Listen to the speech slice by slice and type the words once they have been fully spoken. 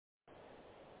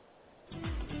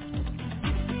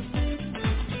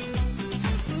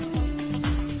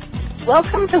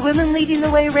Welcome to Women Leading the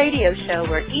Way radio show,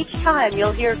 where each time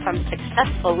you'll hear from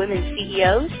successful women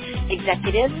CEOs,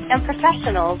 executives, and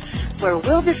professionals, where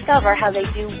we'll discover how they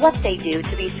do what they do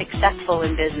to be successful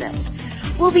in business.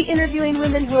 We'll be interviewing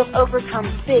women who have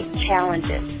overcome big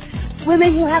challenges,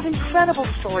 women who have incredible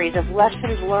stories of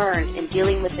lessons learned in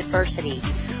dealing with adversity.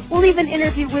 We'll even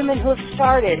interview women who have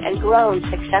started and grown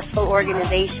successful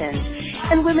organizations,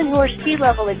 and women who are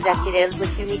C-level executives with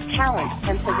unique talents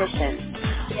and positions.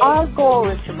 Our goal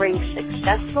is to bring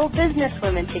successful business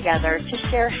women together to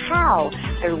share how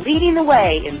they're leading the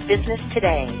way in business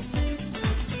today.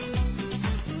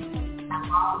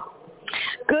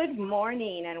 Good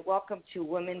morning and welcome to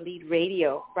Women Lead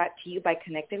Radio, brought to you by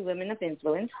Connected Women of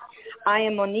Influence. I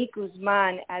am Monique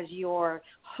Guzman as your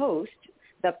host,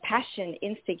 the Passion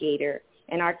Instigator,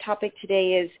 and our topic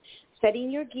today is setting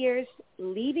your gears,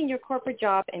 leaving your corporate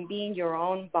job, and being your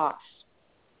own boss.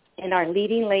 And our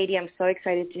leading lady, I'm so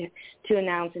excited to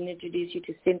announce and introduce you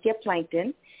to Cynthia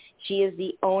Plankton. She is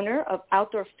the owner of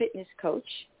Outdoor Fitness Coach,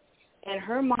 and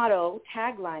her motto,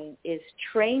 tagline, is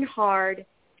train hard,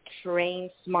 train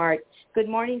smart. Good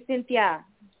morning, Cynthia.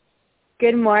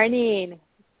 Good morning.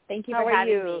 Thank you for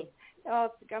having me. Oh,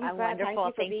 I'm glad.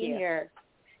 Wonderful. Thank you for being here.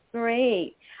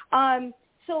 Great.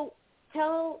 So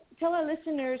tell our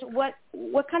listeners what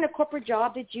kind of corporate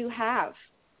job did you have,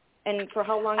 and for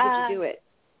how long did you do it?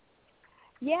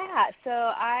 Yeah, so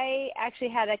I actually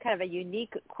had a kind of a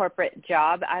unique corporate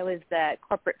job. I was the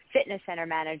corporate fitness center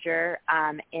manager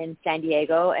in San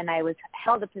Diego, and I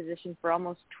held a position for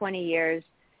almost 20 years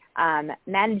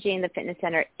managing the fitness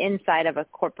center inside of a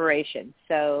corporation.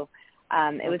 So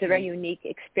it was a very unique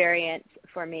experience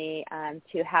for me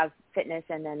to have fitness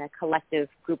and then a collective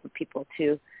group of people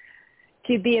to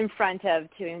be in front of,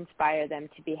 to inspire them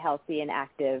to be healthy and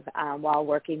active while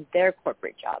working their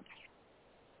corporate jobs.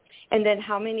 And then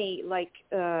how many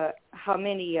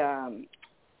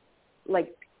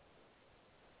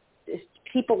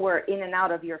people were in and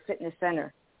out of your fitness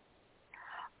center?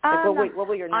 What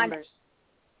were your numbers?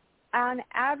 On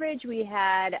average, we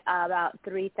had about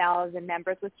 3,000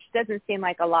 members, which doesn't seem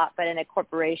like a lot, but in a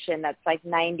corporation, that's like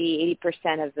 80%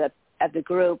 of the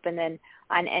group. And then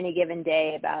on any given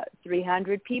day, about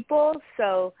 300 people.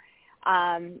 So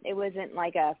it wasn't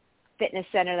like a fitness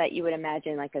center that you would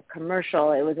imagine like a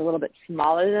commercial. It was a little bit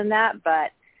smaller than that,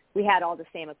 but we had all the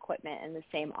same equipment and the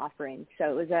same offerings. So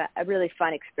it was a really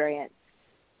fun experience.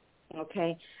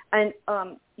 Okay. And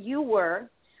you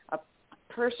were a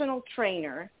personal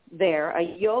trainer there, a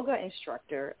yoga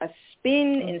instructor, a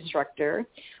spin instructor,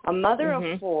 a mother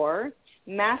of four,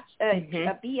 a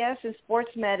BS in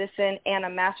sports medicine, and a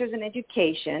master's in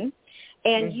education.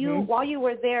 And you, while you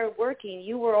were there working,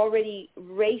 you were already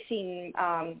racing,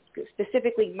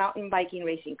 specifically mountain biking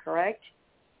racing, correct?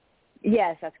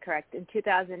 Yes, that's correct. In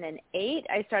 2008,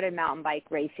 I started mountain bike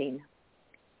racing.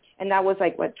 And that was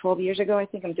 12 years ago? I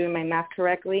think I'm doing my math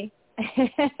correctly.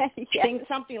 Yes.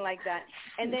 Something like that.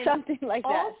 And then something like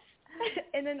that.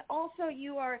 And then also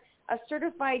you are a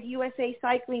certified USA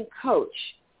cycling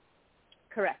coach.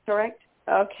 Correct.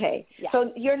 Okay. Yeah.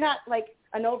 So you're not like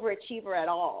an overachiever at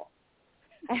all.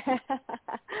 It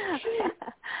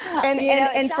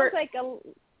sounds like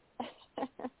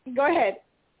Go ahead.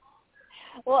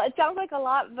 Well, it sounds like a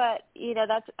lot, but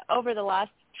that's over the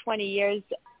last 20 years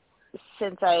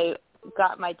since I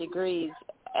got my degrees,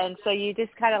 and so you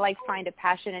just kind of find a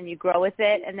passion and you grow with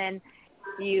it, and then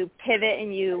you pivot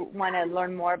and you want to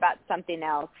learn more about something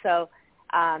else. So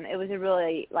it was a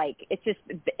really it just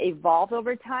evolved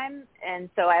over time. And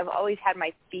so I've always had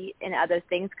my feet in other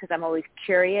things because I'm always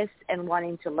curious and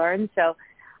wanting to learn. So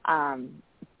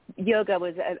yoga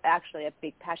was actually a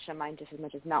big passion of mine just as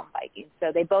much as mountain biking.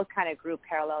 So they both kind of grew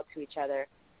parallel to each other.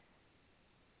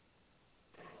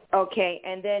 Okay.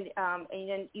 And then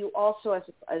you also, as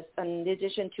in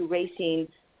addition to racing,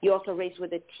 you also race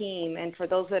with a team. And for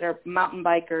those that are mountain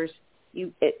bikers,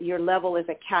 your level is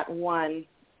a Cat 1.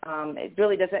 It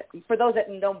really doesn't. For those that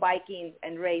know biking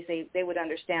and race, they would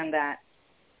understand that.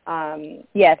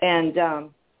 Yes.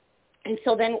 And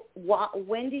so then,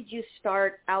 when did you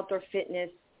start Outdoor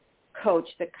Fitness Coach,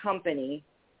 the company,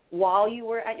 while you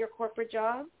were at your corporate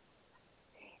job?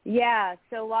 Yeah.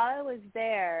 So while I was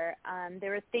there,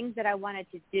 there were things that I wanted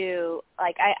to do.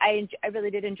 I really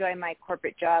did enjoy my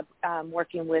corporate job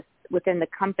working within the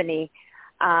company.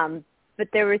 But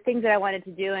there were things that I wanted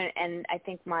to do, and I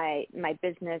think my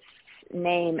business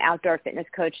name, Outdoor Fitness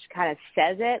Coach, kind of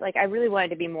says it. I really wanted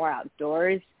to be more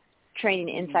outdoors. Training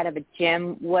inside of a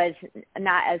gym was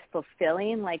not as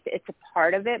fulfilling. It's a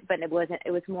part of it, but it wasn't.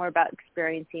 It was more about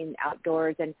experiencing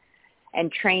outdoors and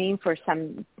and training for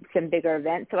some bigger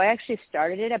events. So I actually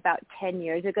started it about 10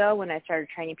 years ago when I started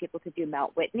training people to do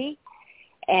Mount Whitney.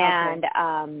 And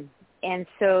and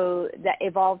so that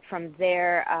evolved from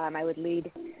there. I would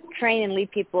train and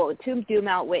lead people to do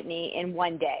Mount Whitney in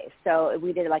one day. So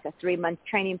we did like a 3-month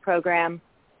training program,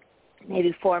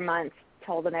 maybe 4 months,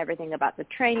 told them everything about the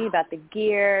training, about the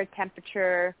gear,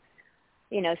 temperature,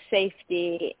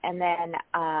 safety. And then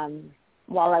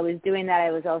while I was doing that, I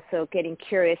was also getting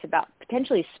curious about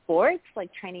potentially sports,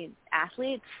 like training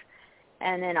athletes,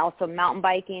 and then also mountain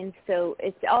biking. So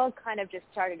it's all kind of just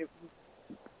started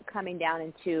coming down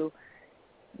into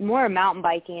more mountain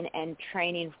biking and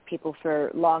training people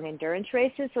for long endurance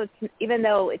races. So it's, even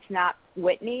though it's not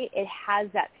Whitney, it has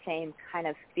that same kind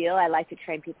of feel. I like to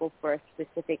train people for a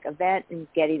specific event and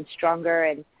getting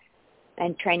stronger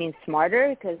and training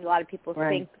smarter, because a lot of people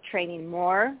think training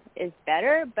more is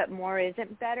better, but more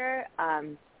isn't better.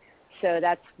 So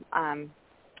that's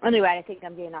anyway, I think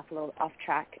I'm getting a little off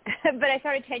track. But I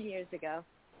started 10 years ago.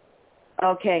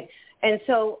 Okay. And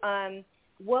so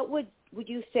what would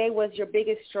you say was your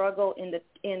biggest struggle in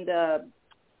the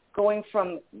going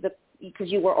from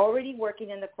because you were already working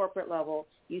in the corporate level,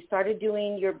 you started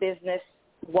doing your business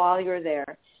while you're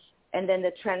there, and then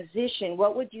the transition,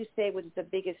 what would you say was the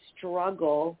biggest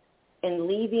struggle in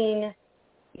leaving,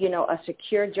 a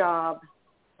secure job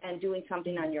and doing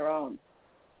something on your own?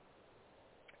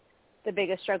 The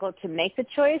biggest struggle to make the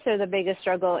choice, or the biggest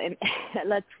struggle in,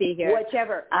 let's see here.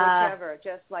 Whichever,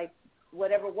 just like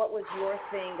whatever, what was your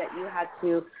thing that you had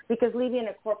to, because leaving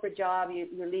a corporate job,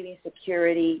 you're leaving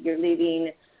security, you're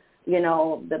leaving,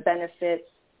 the benefits,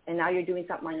 and now you're doing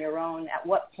something on your own. At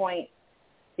what point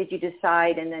did you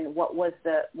decide, and then what was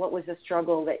the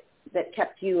struggle that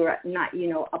kept you not,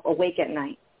 up awake at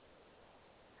night?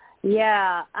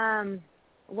 Yeah,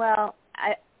 well,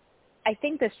 I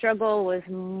think the struggle was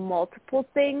multiple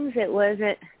things. It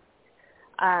wasn't,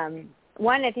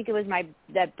 one, I think it was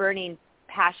that burning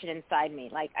passion inside me.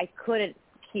 Like, I couldn't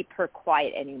keep her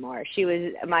quiet anymore. She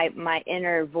was, my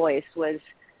inner voice was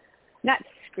not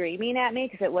screaming at me,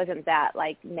 because it wasn't that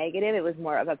like negative. It was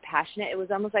more of a passionate. It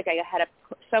was almost like I had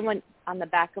someone on the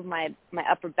back of my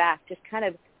upper back, just kind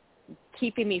of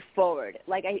keeping me forward.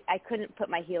 Like I couldn't put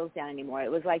my heels down anymore.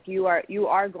 It was like, you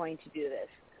are going to do this.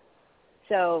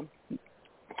 So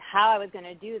how I was going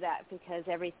to do that, because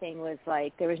everything was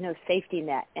like, there was no safety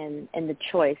net in the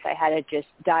choice. I had to just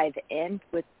dive in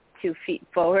with 2 feet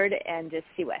forward and just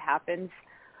see what happens.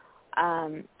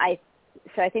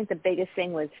 So I think the biggest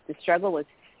thing was the struggle was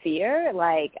fear,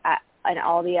 like and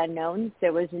all the unknowns.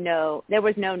 There was no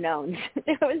knowns.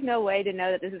 There was no way to know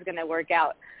that this is going to work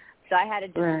out. So I had to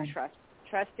just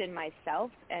trust in myself,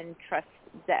 and trust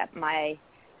that my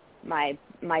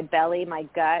belly, my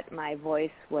gut, my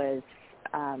voice was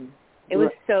it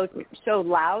was so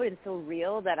loud and so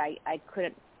real that I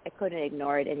couldn't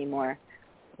ignore it anymore.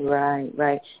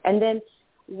 Right. And then,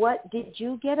 what did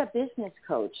you get a business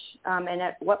coach? And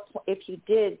at what, if you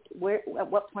did, at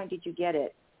what point did you get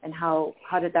it, and how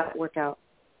did that work out?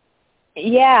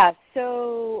 Yeah,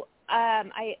 so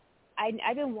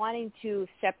I've been wanting to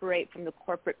separate from the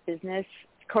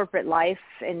corporate life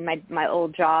and my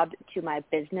old job to my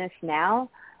business now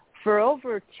for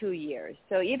over 2 years.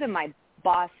 So even my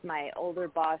older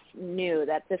boss knew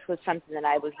that this was something that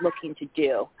I was looking to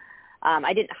do.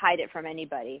 I didn't hide it from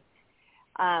anybody.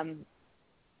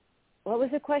 What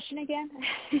was the question again?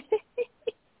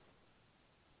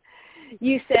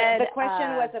 You said the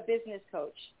question was a business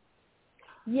coach.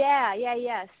 Yeah.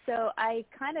 So I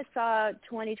kind of saw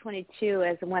 2022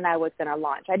 as when I was going to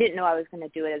launch. I didn't know I was going to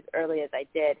do it as early as I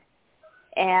did.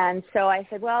 And so I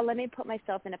said, well, let me put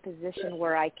myself in a position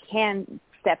where I can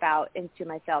step out into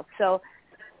myself. So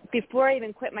before I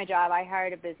even quit my job, I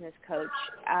hired a business coach.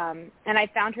 And I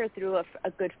found her through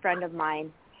a good friend of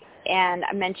mine, and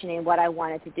mentioning what I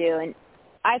wanted to do. And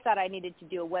I thought I needed to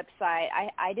do a website.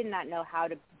 I did not know how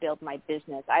to build my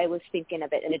business. I was thinking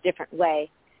of it in a different way.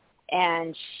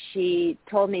 And she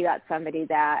told me about somebody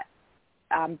that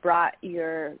brought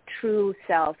your true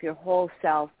self, your whole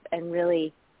self, and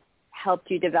really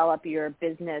helped you develop your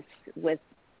business with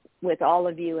all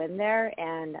of you in there.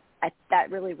 And that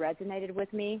really resonated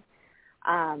with me.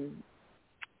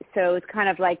 So it's kind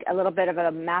of like a little bit of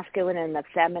a masculine and a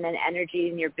feminine energy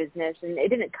in your business. And it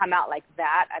didn't come out like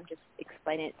that. I'm just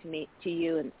explaining it to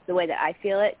you and the way that I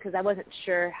feel it, because I wasn't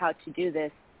sure how to do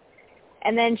this.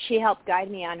 And then she helped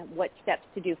guide me on what steps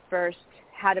to do first,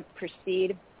 how to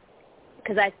proceed,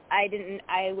 because I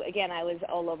was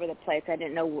all over the place. I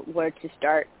didn't know where to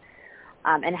start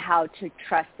and how to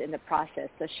trust in the process.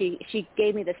 So she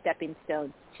gave me the stepping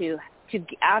stones to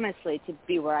honestly to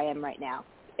be where I am right now.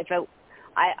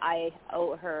 I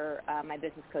owe her, my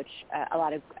business coach, a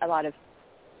lot of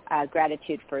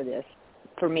gratitude for this,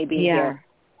 for me being here.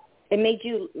 It made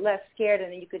you less scared,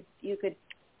 and then you could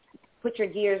put your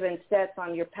gears and sets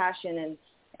on your passion,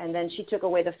 and then she took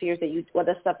away the fears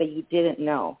the stuff that you didn't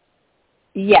know.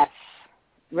 Yes.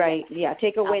 Right. Yeah.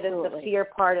 Take away the fear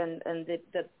part and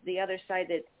the other side,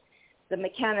 that the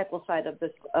mechanical side of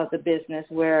the business,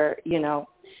 where, you know.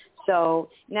 So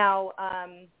now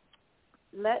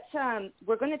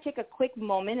we're going to take a quick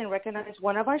moment and recognize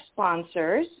one of our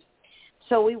sponsors.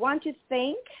 So we want to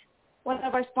thank one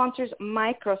of our sponsors,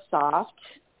 Microsoft,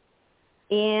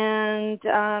 and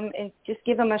just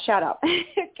give them a shout out.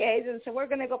 Okay, so we're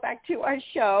going to go back to our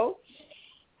show.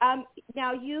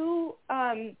 Now you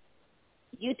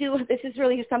do, this is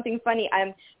really something funny.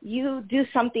 You do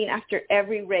something after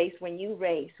every race when you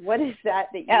race. What is that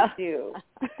you do?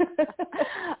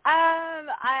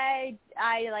 I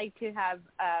like to have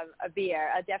a beer.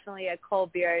 Definitely a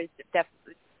cold beer is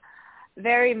definitely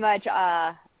very much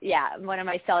one of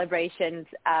my celebrations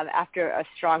after a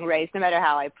strong race. No matter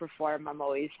how I perform, I'm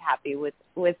always happy with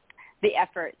the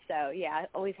effort. So yeah,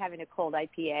 always having a cold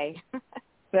IPA.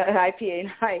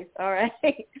 IPA, nice. All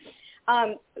right.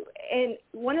 And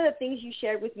one of the things you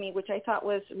shared with me, which I thought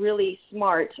was really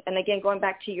smart, and again, going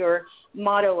back to your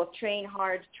motto of train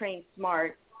hard, train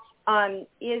smart,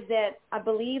 is that I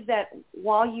believe that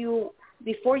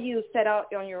before you set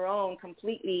out on your own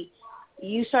completely,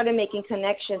 you started making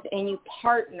connections and you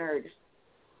partnered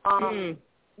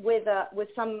with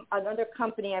another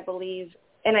company, I believe.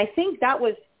 And I think that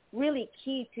was really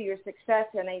key to your success.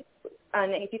 And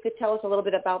if you could tell us a little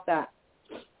bit about that.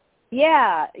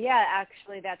 Yeah,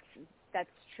 actually, that's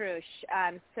true.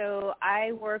 So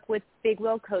I work with Big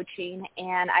Wheel Coaching,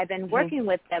 and I've been working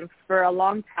with them for a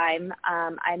long time.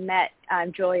 I met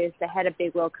Joy as the head of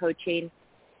Big Wheel Coaching,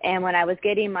 and when I was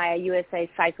getting my USA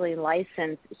cycling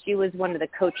license, she was one of the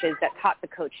coaches that taught the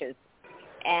coaches.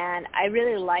 And I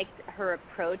really liked her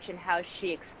approach and how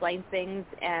she explained things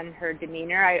and her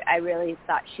demeanor. I really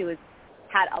thought she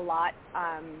had a lot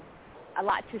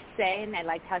to say, and I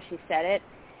liked how she said it.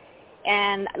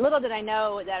 And little did I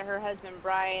know that her husband,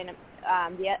 Brian,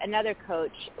 another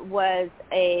coach, was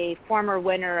a former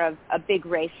winner of a big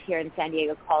race here in San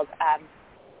Diego called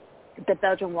the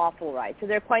Belgian Waffle Ride. So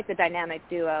they're quite the dynamic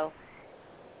duo.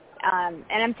 And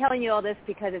I'm telling you all this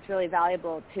because it's really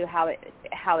valuable to how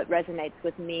it resonates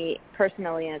with me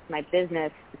personally and it's my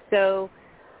business. So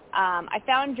I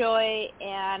found Joy,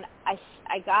 and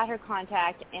I got her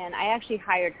contact, and I actually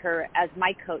hired her as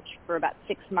my coach for about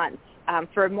 6 months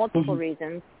for multiple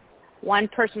reasons. One,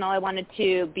 personal, I wanted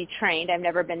to be trained. I've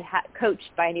never been coached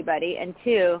by anybody. And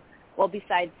two, well,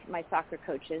 besides my soccer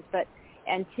coaches,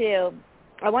 and two,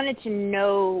 I wanted to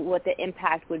know what the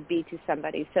impact would be to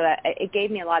somebody. So it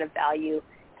gave me a lot of value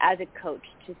as a coach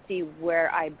to see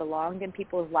where I belonged in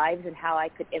people's lives and how I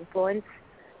could influence.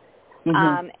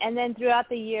 And then throughout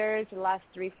the years, the last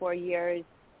 3-4 years,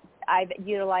 I've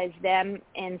utilized them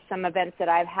in some events that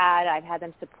I've had. I've had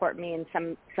them support me in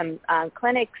some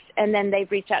clinics, and then they've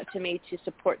reached out to me to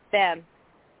support them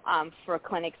for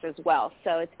clinics as well.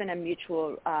 So it's been a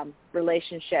mutual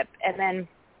relationship. And then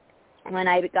when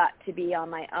I got to be on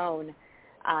my own,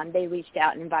 they reached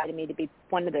out and invited me to be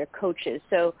one of their coaches.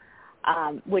 So,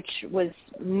 which was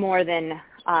more than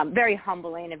very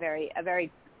humbling, a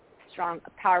very strong,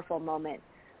 powerful moment.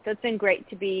 So it's been great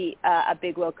to be a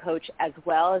Big Wheel coach as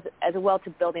well to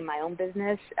building my own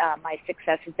business. My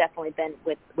success has definitely been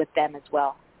with them as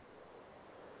well.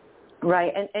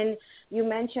 Right, and you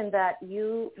mentioned that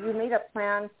you made a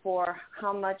plan for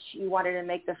how much you wanted to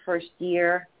make the first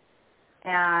year,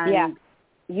 and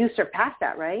you surpassed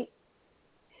that, right?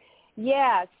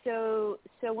 Yeah. So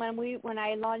when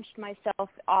I launched myself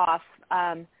off,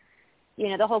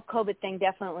 the whole COVID thing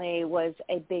definitely was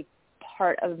a big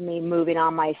part of me moving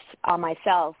on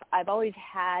myself. I've always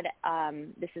had,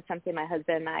 this is something my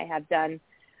husband and I have done,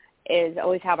 is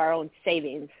always have our own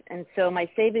savings. And so my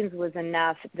savings was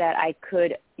enough that I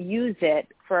could use it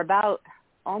for about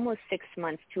almost 6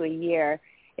 months to a year.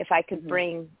 If I could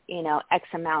bring, X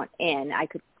amount in, I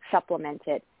could supplement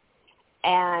it.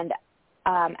 And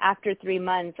after 3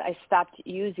 months, I stopped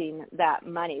using that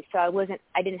money. So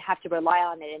I didn't have to rely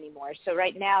on it anymore. So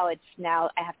right now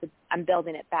I'm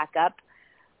building it back up.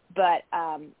 But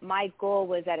my goal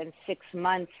was that in 6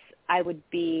 months,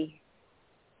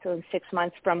 in 6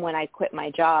 months from when I quit my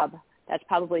job, that's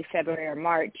probably February or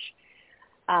March,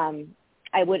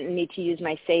 I wouldn't need to use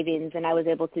my savings, and I was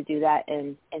able to do that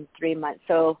in 3 months.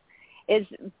 So it's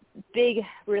big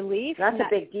relief. That's a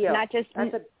big deal. Not just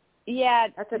that's a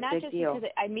not big just deal. because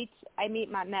I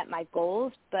met my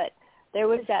goals, but there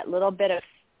was that little bit of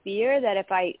fear that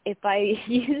if I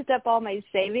used up all my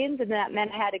savings, and that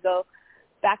meant I had to go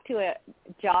back to a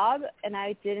job, and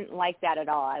I didn't like that at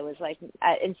all. I was like,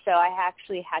 and so I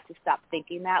actually had to stop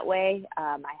thinking that way.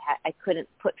 I couldn't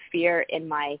put fear in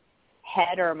my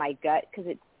head or my gut because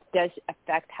it does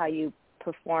affect how you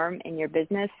perform in your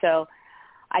business. So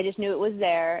I just knew it was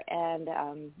there, and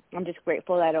I'm just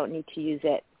grateful that I don't need to use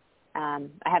it. I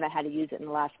haven't had to use it in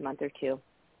the last month or two.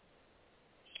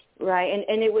 Right,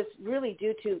 and it was really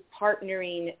due to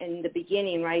partnering in the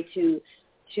beginning, right, to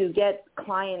get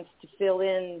clients to fill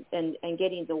in and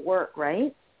getting the work,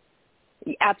 right?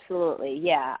 Absolutely,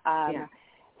 yeah.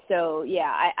 So,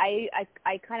 yeah,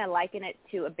 I kind of liken it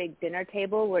to a big dinner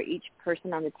table where each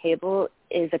person on the table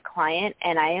is a client,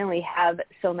 and I only have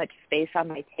so much space on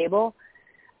my table.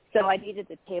 So I needed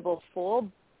the table full,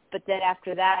 but then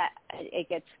after that, it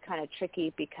gets kind of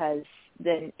tricky because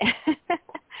then,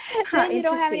 then you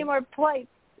don't have any more plates.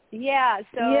 Yeah,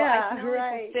 so I can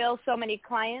only fulfill so many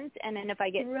clients, and then if I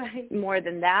get more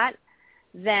than that,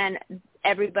 then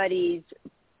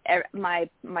my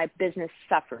business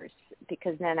suffers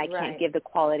because then I can't give the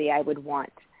quality I would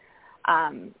want.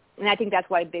 And I think that's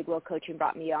why Big Will Coaching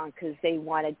brought me on, because they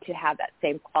wanted to have that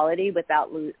same quality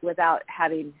without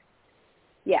having,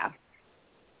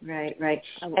 Right.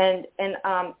 And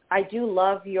I do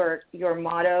love your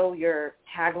motto, your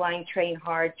tagline, train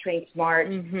hard, train smart,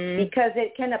 because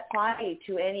it can apply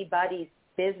to anybody's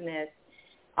business.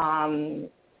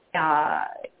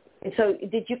 So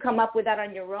did you come up with that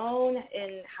on your own?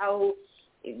 And how,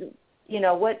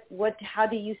 how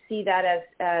do you see that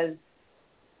as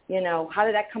how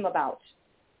did that come about?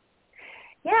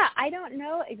 Yeah, I don't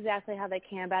know exactly how that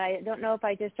came about. I don't know if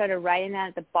I just started writing that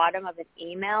at the bottom of an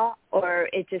email or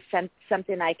it just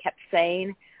something I kept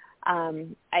saying.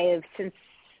 I've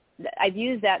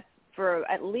used that for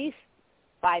at least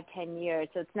 5-10 years,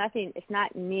 so it's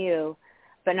not new.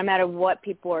 But no matter what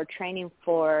people are training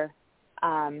for,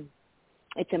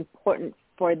 it's important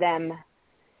for them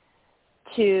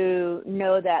to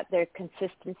know that their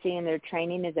consistency in their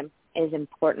training is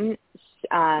important.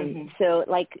 So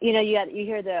like, you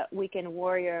hear the Weekend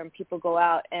Warrior and people go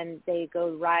out and they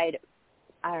go ride,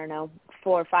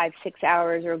 4, 5, 6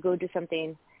 hours or go do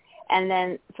something. And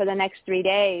then for the next 3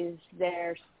 days,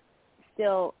 they're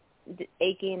still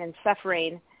aching and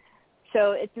suffering.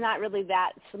 So it's not really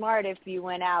that smart if you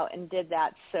went out and did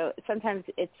that. So sometimes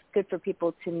it's good for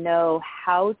people to know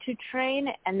how to train,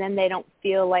 and then they don't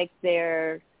feel like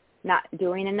they're not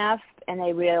doing enough, and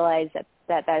they realize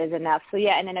that is enough. So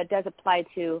yeah, and then it does apply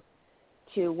to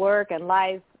work and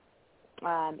life.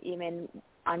 Even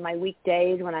on my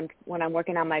weekdays when I'm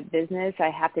working on my business, I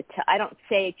have to. I don't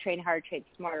say train hard, train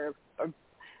smarter, or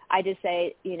I just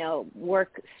say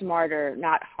work smarter,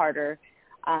 not harder.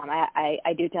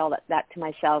 I do tell that to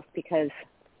myself because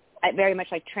very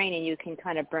much like training, you can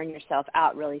kind of burn yourself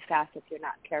out really fast if you're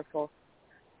not careful.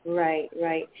 Right.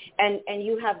 And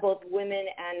you have both women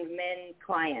and men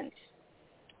clients.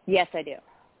 Yes, I do.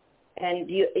 And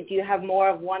do you have more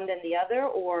of one than the other,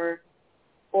 or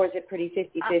is it pretty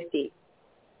 50-50?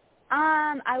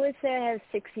 I would say I have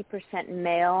 60%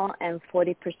 male and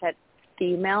 40%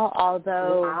 female,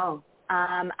 although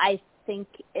I think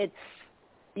it's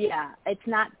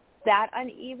not that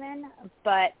uneven,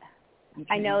 but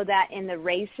I know that in the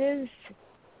races,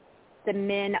 the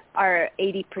men are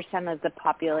 80% of the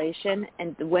population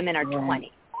and the women are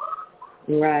 20%.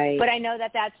 Right. But I know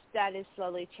that is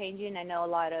slowly changing. I know a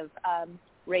lot of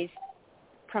race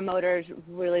promoters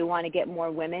really want to get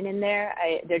more women in there.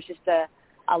 There's just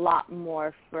a lot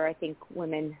more for, I think,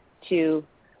 women to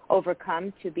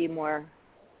overcome, to be more,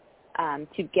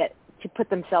 to put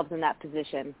themselves in that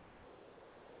position.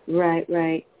 Right.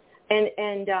 And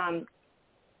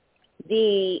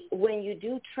when you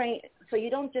do train, so you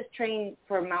don't just train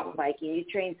for mountain biking, you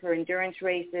train for endurance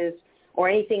races or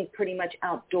anything pretty much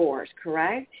outdoors,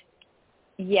 correct?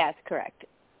 Yes, correct.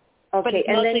 Okay,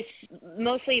 but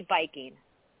mostly biking.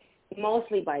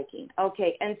 Mostly biking.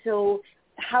 Okay, and so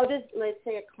how does, let's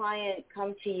say, a client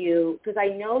come to you, because I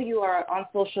know you are on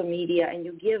social media and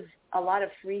you give a lot of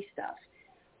free stuff,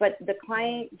 but the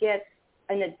client gets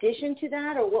an addition to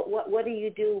that, or what do you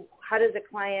do? How does a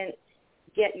client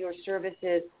get your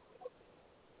services?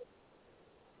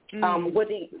 What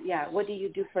do you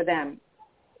do for them?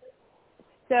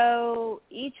 So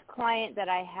each client that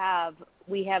I have,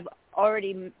 we have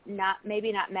already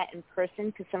maybe not met in person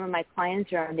because some of my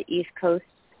clients are on the East Coast.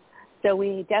 So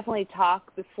we definitely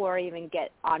talk before I even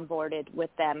get onboarded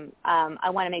with them. I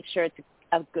want to make sure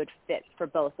a good fit for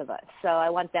both of us. So I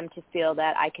want them to feel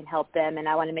that I can help them, and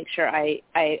I want to make sure I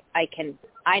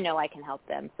know I can help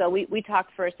them. So we talk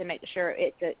first and make sure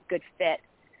it's a good fit.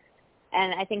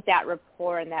 And I think that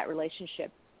rapport and that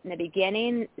relationship in the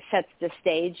beginning sets the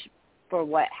stage for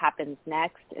what happens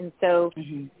next. And so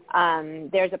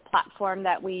there's a platform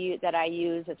that I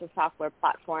use. It's a software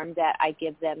platform that I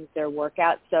give them their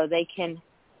workouts so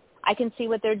I can see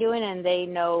what they're doing and they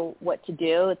know what to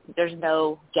do. There's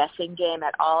no guessing game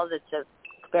at all. It's a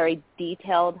very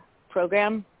detailed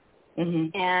program.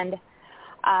 And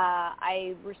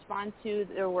I respond to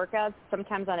their workouts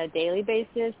sometimes on a daily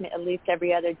basis, at least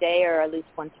every other day or at least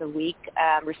once a week,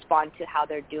 respond to how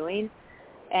they're doing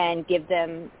and give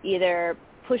them either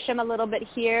push them a little bit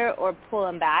here or pull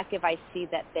them back if I see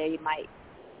that they might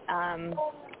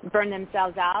burn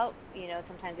themselves out. You know,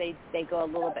 sometimes they go a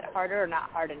little bit harder or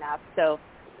not hard enough. So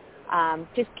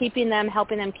just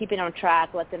helping them keep it on track,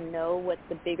 let them know what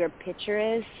the bigger picture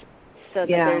is so that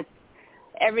there's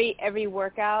every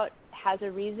workout has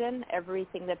a reason,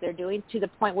 everything that they're doing, to the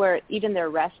point where even their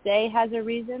rest day has a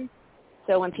reason.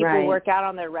 So when people work out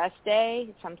on their rest day,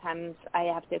 sometimes I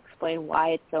have to explain why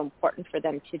it's so important for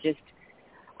them to just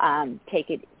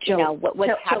take it,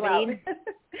 what's happening.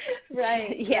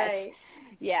 Right. Yes. Right.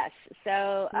 Yes.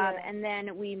 So, and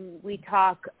then we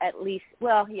talk we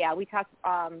talk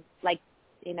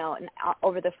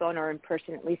over the phone or in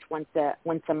person at least once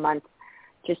a month,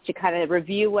 just to kind of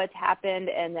review what's happened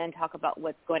and then talk about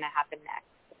what's going to happen next.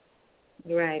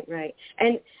 Right, right.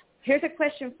 And here's a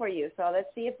question for you. So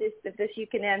let's see if this you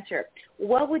can answer.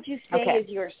 What would you say is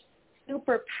your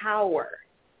superpower?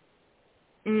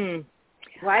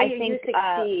 Why do you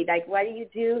succeed? Why do you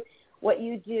do what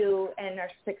you do and are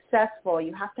successful?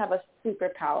 You have to have a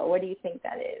superpower. What do you think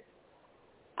that is?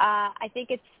 I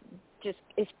think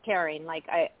it's caring,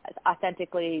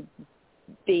 authentically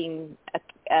being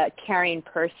a caring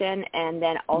person, and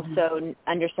then also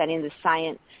understanding the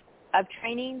science of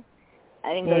training.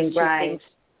 I think those two things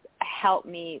help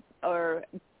me or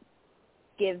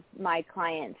give my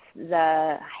clients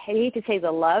I hate to say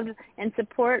the love and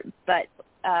support, but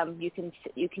you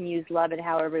can use love in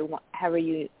however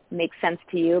you make sense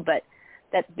to you, but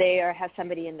that they have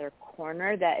somebody in their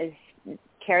corner that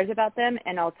cares about them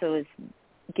and also is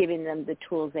giving them the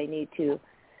tools they need to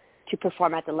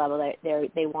perform at the level that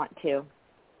they want to.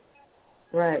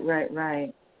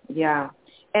 Right. Yeah.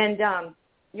 And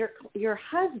your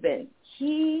husband,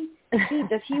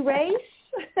 does he race?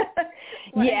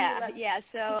 Yeah.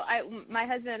 So my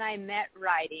husband and I met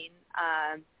riding.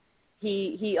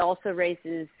 He also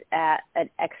races at an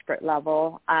expert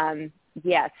level.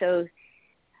 So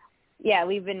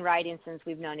we've been riding since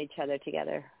we've known each other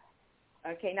together.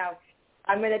 Okay, now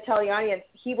I'm going to tell the audience,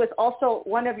 he was also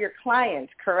one of your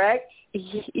clients, correct?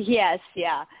 Yes,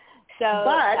 yeah. So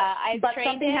I've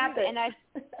trained him, happened.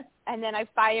 and then I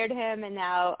fired him, and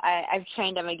now I've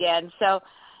trained him again. So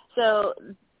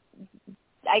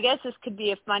I guess this could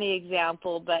be a funny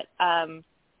example, but I'll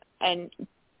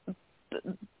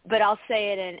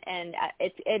say it, and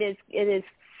it is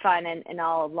fun and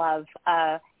all love.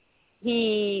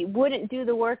 He wouldn't do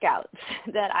the workouts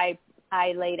that I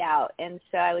laid out, and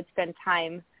so I would spend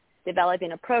time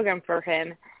developing a program for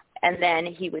him, and then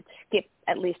he would skip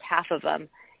at least half of them.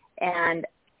 And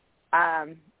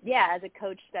as a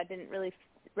coach, that didn't really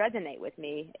resonate with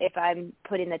me. If I'm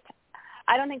putting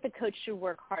I don't think the coach should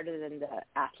work harder than the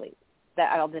athlete.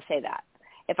 I'll just say that.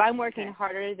 If I'm working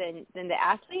harder than the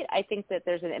athlete, I think that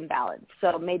there's an imbalance.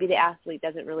 So maybe the athlete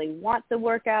doesn't really want the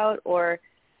workout, or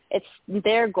it's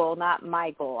their goal, not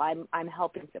my goal. I'm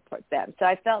helping support them. So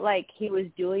I felt like he was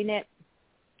doing it.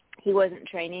 He wasn't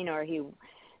training, or he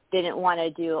didn't want to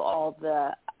do all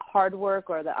the hard work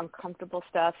or the uncomfortable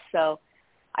stuff. So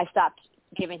I stopped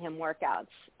giving him workouts.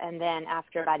 And then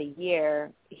after about a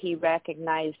year, he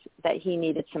recognized that he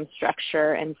needed some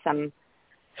structure and some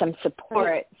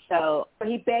support. So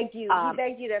he begged you. He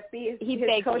begged you to be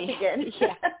his coach again.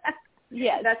 Yeah.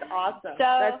 Yes. That's awesome.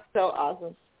 That's so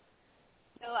awesome.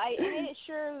 So I made it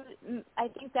sure. I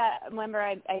think that, remember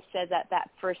I said that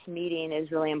first meeting is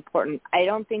really important. I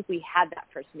don't think we had that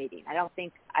first meeting. I don't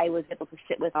think I was able to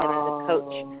sit with him as a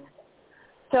coach.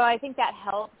 So I think that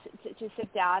helped to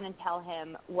sit down and tell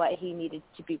him what he needed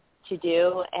to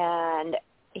do, and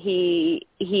he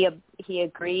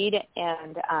agreed,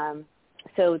 and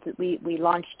so we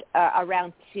launched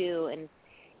round 2, and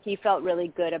he felt really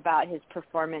good about his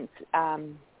performance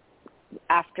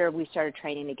after we started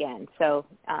training again. So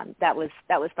that was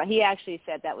fun. He actually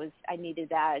said I needed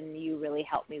that, and you really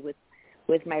helped me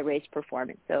with my race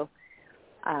performance. So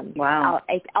wow,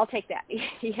 I'll take that.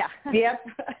 Yeah. Yep.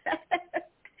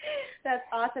 That's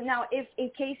awesome. Now, if in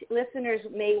case listeners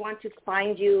may want to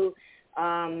find you,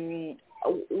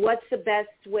 what's the best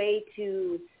way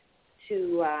to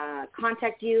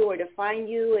contact you or to find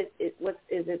you?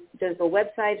 Does the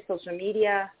website, social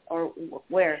media, or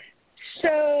where?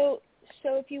 So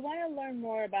if you want to learn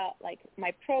more about like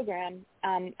my program,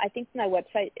 I think my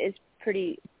website is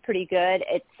pretty good.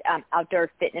 It's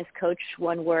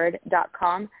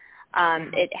outdoorfitnesscoach.com.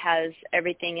 It has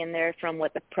everything in there from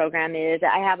what the program is.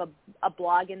 I have a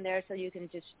blog in there, so you can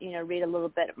just read a little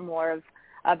bit more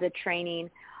of the training.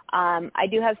 I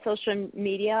do have social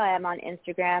media. I am on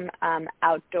Instagram,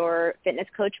 Outdoor Fitness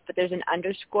Coach, but there's an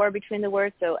underscore between the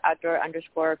words, so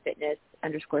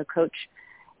outdoor_fitness_coach.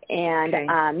 And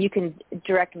okay. You can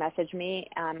direct message me,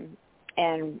 and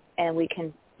we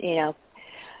can,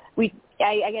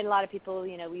 I get a lot of people,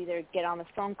 we either get on the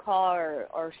phone call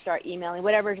or start emailing,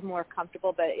 whatever is more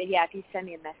comfortable. But, yeah, if you send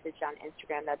me a message on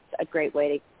Instagram, that's a great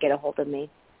way to get a hold of me.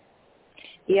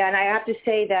 Yeah, and I have to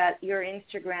say that your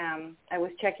Instagram, I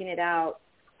was checking it out,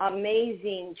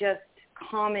 amazing, just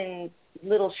common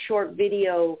little short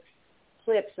video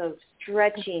clips of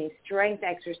stretching, strength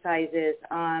exercises,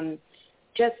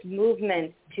 just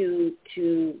movements to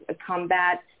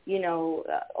combat,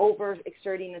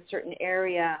 overexerting a certain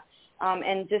area.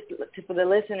 And just for the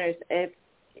listeners, if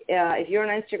you're on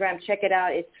Instagram, check it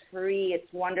out. It's free.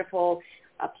 It's wonderful.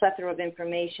 A plethora of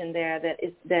information there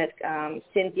that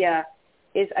Cynthia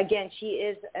is, again, she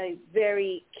is a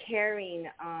very caring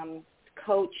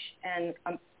coach and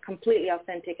completely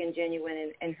authentic and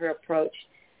genuine in her approach.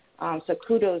 So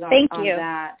kudos on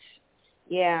that.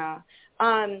 Yeah.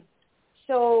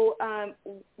 So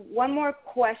one more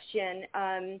question.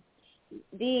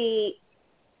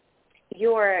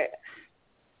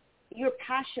 Your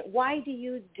passion, why do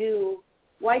you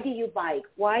bike?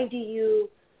 Why do you,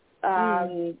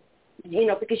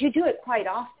 because you do it quite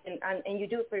often and you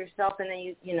do it for yourself and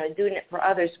then doing it for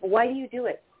others. Why do you do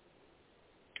it?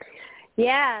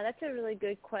 Yeah, that's a really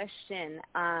good question.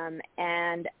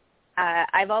 And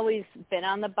I've always been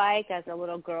on the bike. As a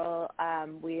little girl, I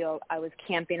was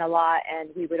camping a lot, and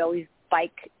we would always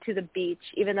bike to the beach.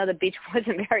 Even though the beach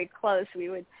wasn't very close, we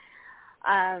would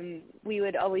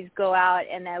always go out,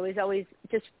 and it was always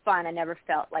just fun. I never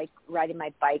felt like riding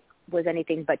my bike was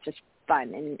anything but just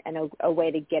fun and a way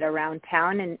to get around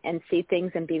town and see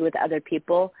things and be with other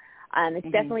people.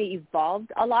 It's definitely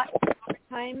evolved a lot over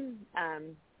time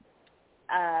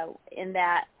in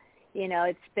that,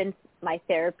 it's been my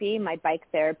therapy, my bike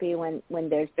therapy when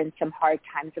there's been some hard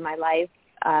times in my life.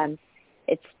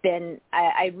 It's been,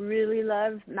 I really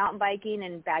love mountain biking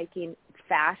and biking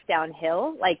fast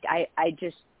downhill. Like I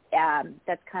just,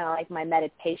 that's kind of like my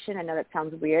meditation. I know that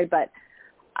sounds weird, but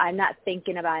I'm not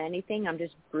thinking about anything. I'm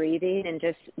just breathing and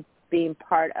just being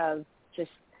part of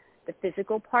just the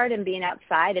physical part and being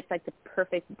outside. It's like the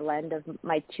perfect blend of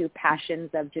my two passions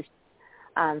of just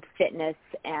fitness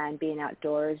and being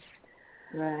outdoors.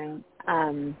 Right.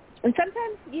 And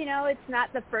sometimes, it's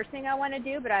not the first thing I want to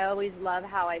do, but I always love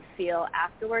how I feel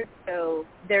afterwards. So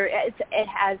it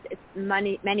has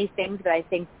many things, but I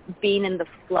think being in the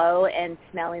flow and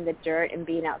smelling the dirt and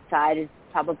being outside is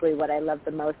probably what I love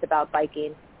the most about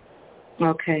biking.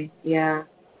 Okay, yeah.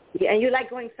 And you like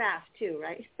going fast too,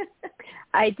 right?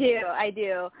 I do.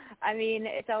 I mean,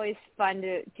 it's always fun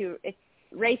to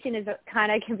racing is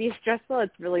kind of can be stressful.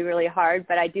 It's really, really hard,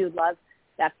 but I do love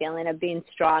that feeling of being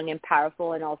strong and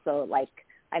powerful, and also, like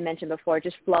I mentioned before,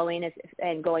 just flowing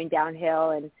and going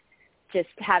downhill and just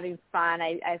having fun.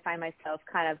 I find myself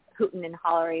kind of hooting and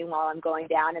hollering while I'm going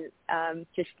down and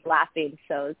just laughing.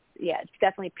 So it's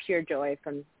definitely pure joy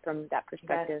from that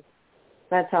perspective.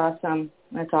 That's awesome.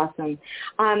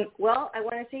 Well, I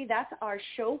want to say that's our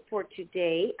show for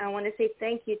today. I want to say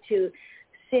thank you to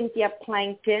Cynthia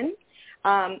Plankton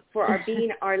for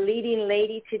being our leading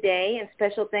lady today, and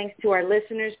special thanks to our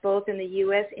listeners both in the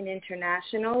U.S. and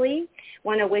internationally.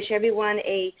 Want to wish everyone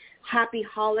a happy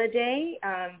holiday,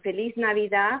 Feliz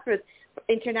Navidad for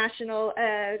international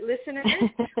listeners.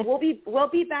 We'll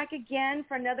be back again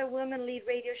for another Women Lead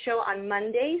Radio show on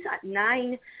Mondays at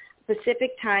 9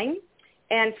 Pacific time,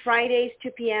 and Fridays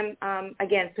 2 p.m.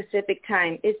 Again Pacific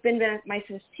time. It's been my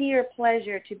sincere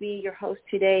pleasure to be your host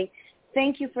today.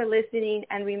 Thank you for listening,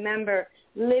 and remember,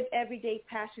 live every day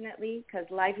passionately because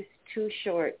life is too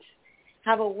short.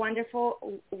 Have a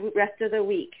wonderful rest of the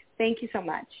week. Thank you so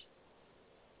much.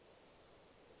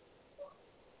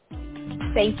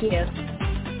 Thank you.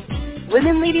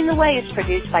 Women Leading the Way is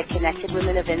produced by Connected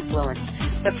Women of Influence,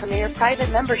 the premier private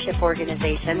membership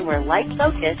organization where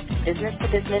like-focused,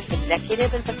 business-to-business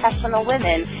executive and professional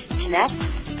women connect,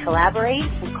 collaborate,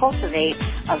 and cultivate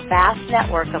a vast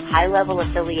network of high-level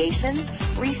affiliations,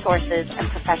 resources, and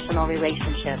professional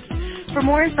relationships. For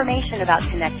more information about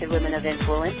Connected Women of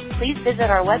Influence, please visit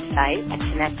our website at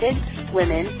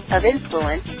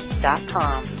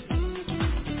connectedwomenofinfluence.com.